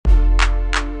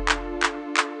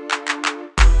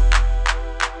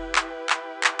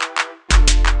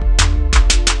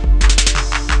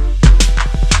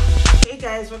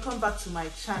guys, welcome back to my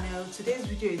channel. Today's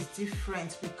video is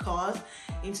different because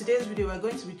in today's video we're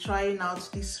going to be trying out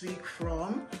this wig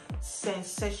from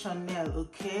Sensationnel.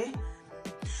 Okay,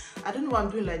 I don't know why I'm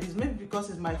doing like this, maybe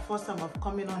because it's my first time of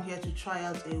coming on here to try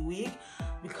out a wig,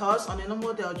 because on a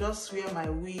normal day I'll just wear my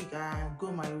wig and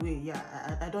go my way.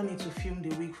 Yeah, I don't need to film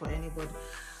the wig for anybody,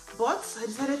 but I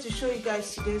decided to show you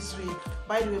guys today's wig.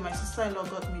 By the way, my sister-in-law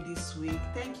got me this wig.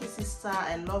 Thank you, sister.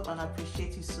 I love and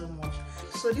appreciate you so much.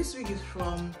 So this wig is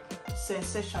from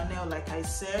Sensationnel, like I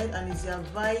said, and it's the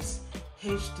FLAMBOYAGE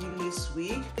HD Lace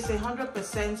wig. It's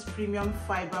 100% premium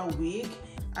fiber wig,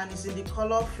 and it's in the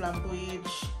color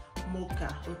FLAMBOYAGE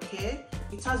MOCHA. Okay,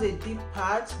 it has a deep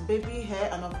part, baby hair,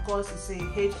 and of course it's a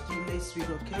HD lace wig.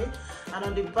 Okay, and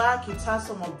on the back it has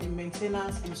some of the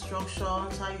maintenance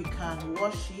instructions, how you can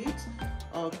wash it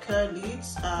or curl it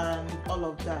and all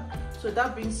of that. So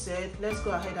that being said, let's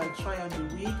go ahead and try on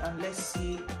the wig and let's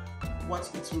see what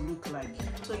it will look like.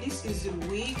 So this is the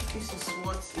wig, this is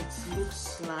what it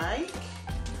looks like.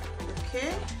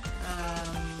 Okay,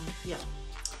 yeah,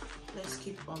 let's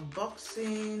keep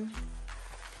unboxing.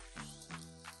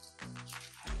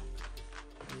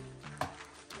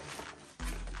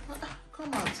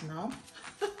 Come out now.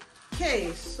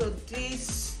 Okay, so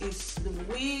this is the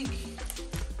wig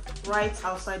right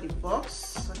outside the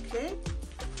box. Okay,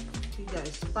 you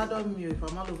guys, pardon me if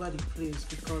I'm all over the place,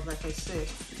 because like I said,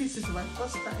 this is my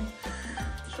first time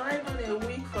trying on a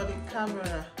wig for the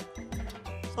camera.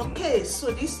 Okay,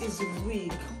 so this is the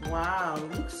wig. Wow,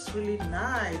 it looks really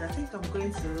nice. I think I'm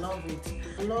going to love it.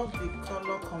 I love the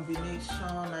color combination.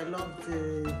 I love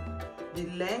the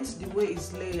length, the way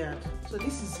it's layered. So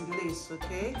this is the lace.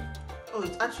 Okay, oh,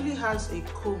 it actually has a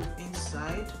comb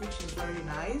inside, which is very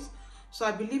nice. So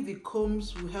I believe the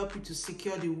combs will help you to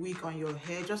secure the wig on your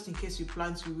hair, just in case you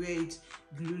plan to wear it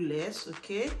glueless.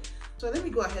 Okay, so let me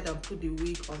go ahead and put the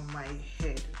wig on my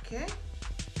head.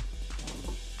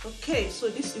 Okay, so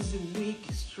this is the wig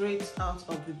straight out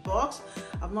of the box.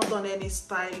 I've not done any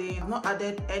styling, I've not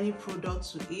added any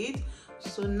product to it.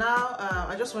 So now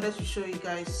I just wanted to show you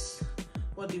guys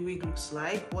what the wig looks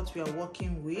like, what we are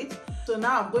working with. So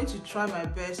now I'm going to try my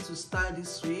best to style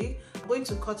this wig. I'm going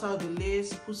to cut out the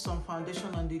lace, put some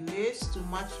foundation on the lace to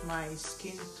match my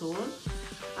skin tone.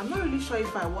 I'm not really sure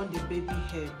if I want the baby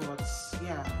hair, but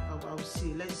yeah, I'll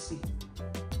see. Let's see.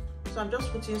 So I'm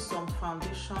just putting some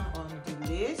foundation on the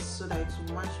lace so that it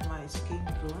will match my skin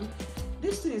tone.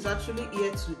 This thing is actually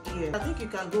ear to ear. I think you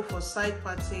can go for side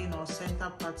parting or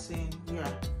center parting,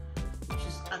 yeah, which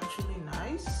is actually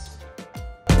nice.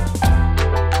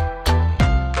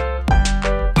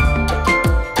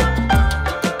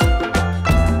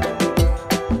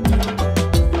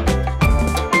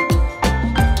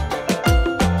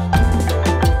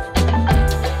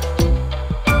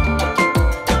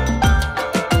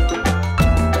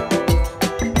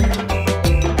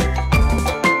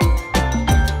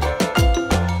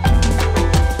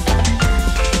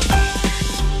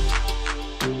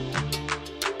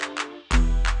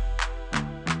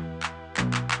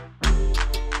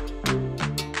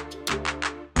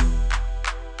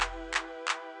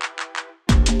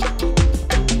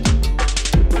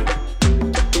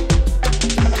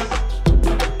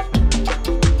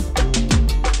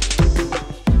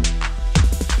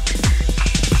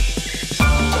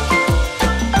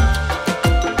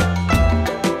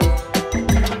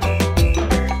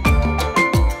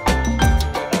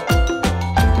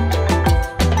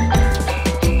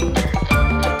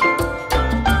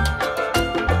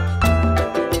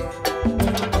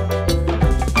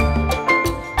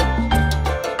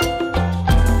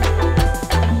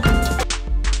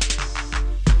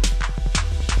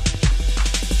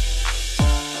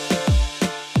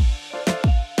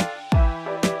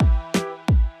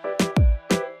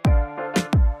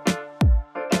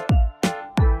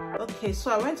 Okay,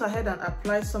 so I went ahead and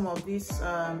applied some of this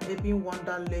Ebin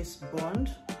Wonder lace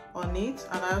bond on it,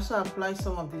 and I also applied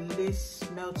some of the lace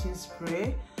melting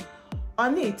spray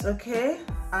on it. Okay,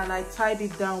 and I tied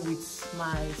it down with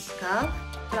my scarf.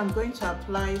 And I'm going to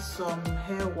apply some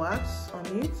hair wax on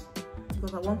it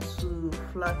because I want to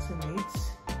flatten it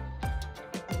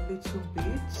a little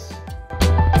bit.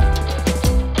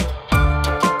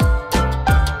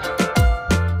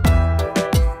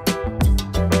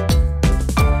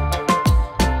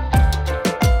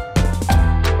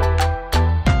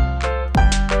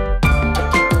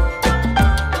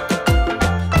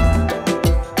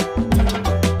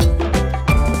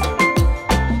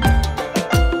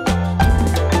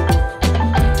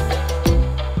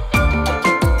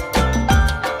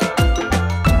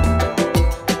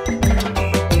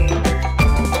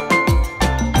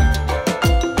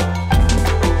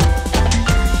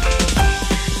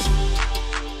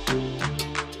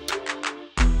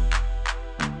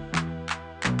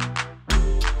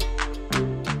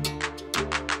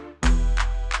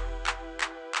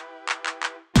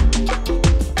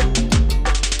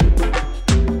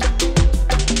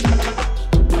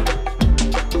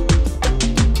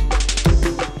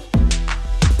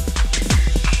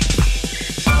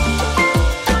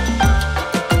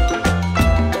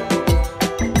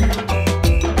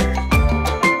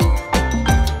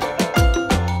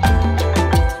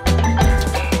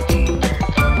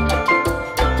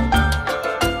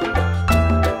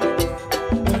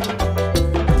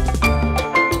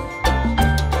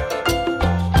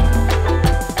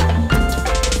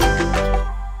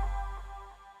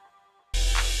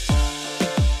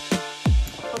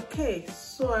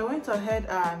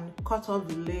 ahead and cut off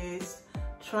the lace,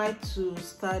 try to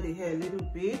style the hair a little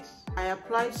bit. I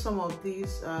applied some of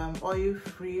this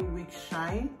oil-free wig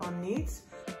shine on it.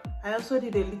 I also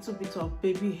did a little bit of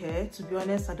baby hair. To be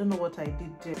honest, I don't know what I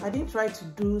did there. I didn't try to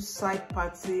do side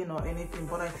parting or anything,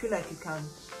 but I feel like you can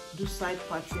do side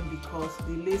parting because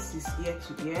the lace is ear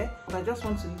to ear. But I just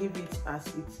want to leave it as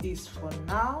it is for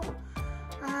now.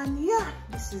 And yeah,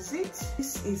 this is it.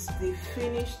 This is the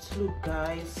finished look,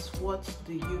 guys. What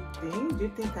do you think? Do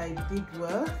you think I did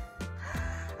well?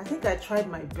 I think I tried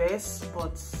my best,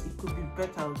 but it could be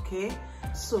better, okay?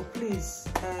 So please,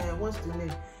 what's the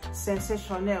name?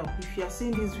 Sensationnel. If you are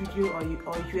seeing this video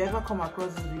or if you ever come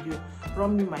across this video,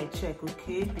 run me my check,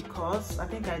 okay? Because I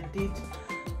think I did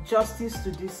justice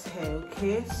to this hair,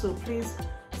 okay? So please,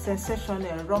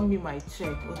 Sensationnel, run me my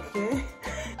check, okay?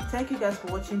 Thank you guys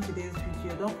for watching today's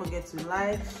video. Don't forget to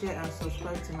like, share and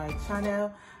subscribe to my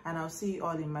channel, and I'll see you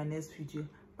all in my next video.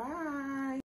 Bye.